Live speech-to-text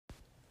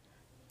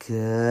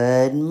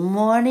Good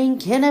morning,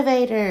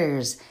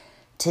 Kinnovators.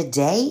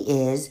 Today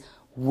is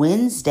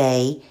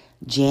Wednesday,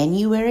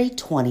 January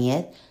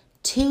 20th,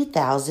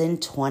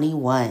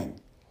 2021.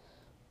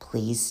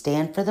 Please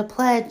stand for the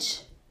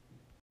pledge.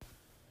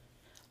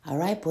 All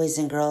right, boys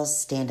and girls,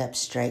 stand up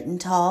straight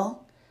and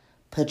tall.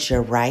 Put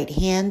your right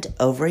hand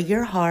over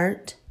your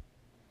heart.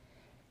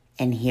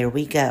 And here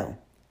we go.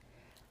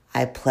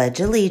 I pledge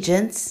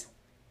allegiance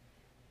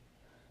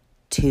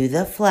to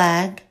the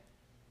flag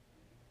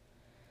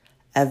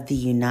of the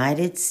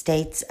United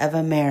States of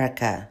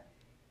America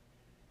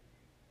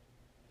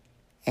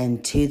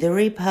and to the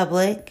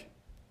republic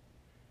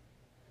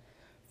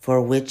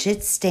for which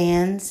it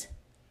stands,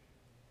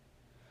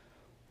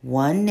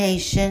 one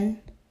nation,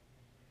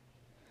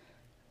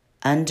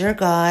 under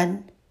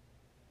God,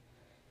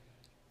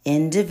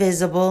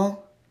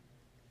 indivisible,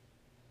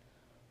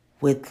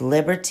 with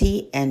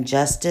liberty and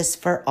justice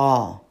for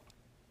all.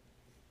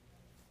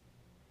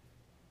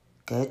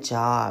 Good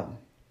job.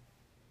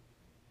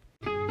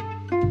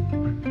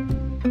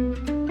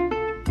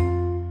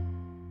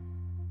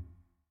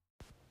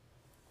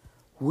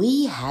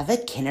 We have a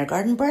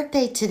kindergarten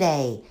birthday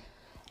today.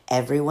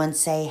 Everyone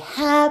say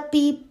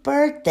happy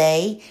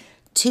birthday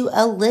to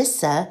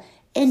Alyssa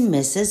in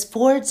Mrs.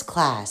 Ford's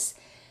class.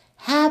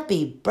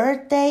 Happy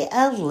birthday,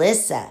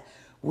 Alyssa.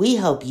 We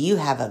hope you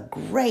have a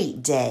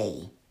great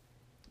day.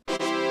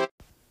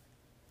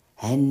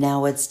 And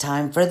now it's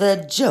time for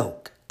the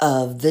joke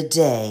of the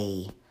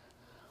day.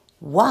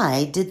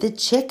 Why did the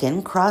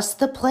chicken cross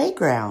the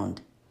playground?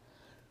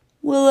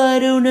 Well, I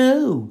don't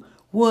know.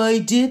 Why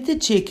did the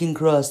chicken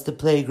cross the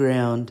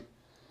playground?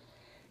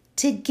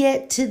 To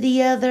get to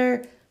the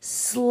other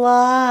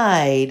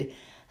slide.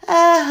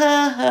 Ah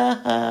ha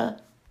ha ha.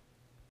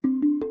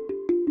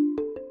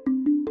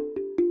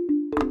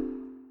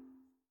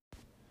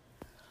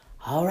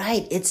 All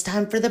right, it's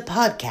time for the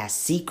podcast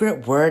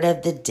secret word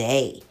of the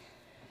day.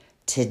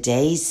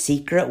 Today's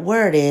secret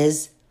word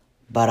is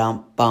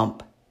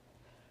ba-dum-bump.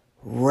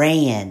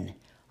 Ran.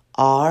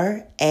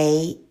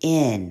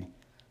 R-A-N.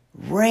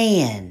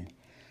 Ran.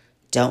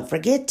 Don't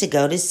forget to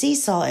go to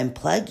Seesaw and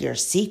plug your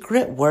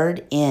secret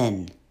word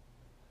in.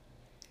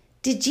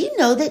 Did you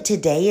know that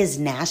today is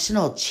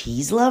National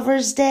Cheese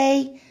Lovers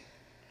Day?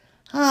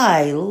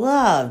 I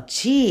love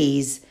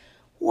cheese.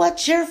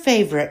 What's your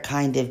favorite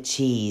kind of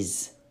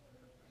cheese?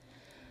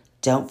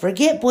 Don't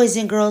forget, boys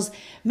and girls,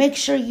 make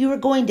sure you are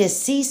going to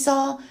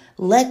Seesaw,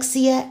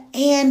 Lexia,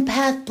 and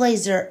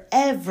Pathblazer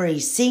every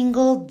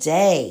single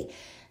day.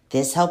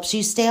 This helps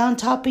you stay on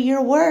top of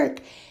your work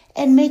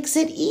and makes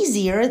it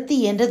easier at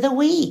the end of the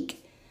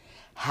week.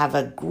 Have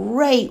a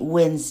great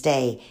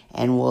Wednesday,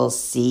 and we'll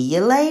see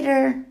you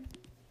later.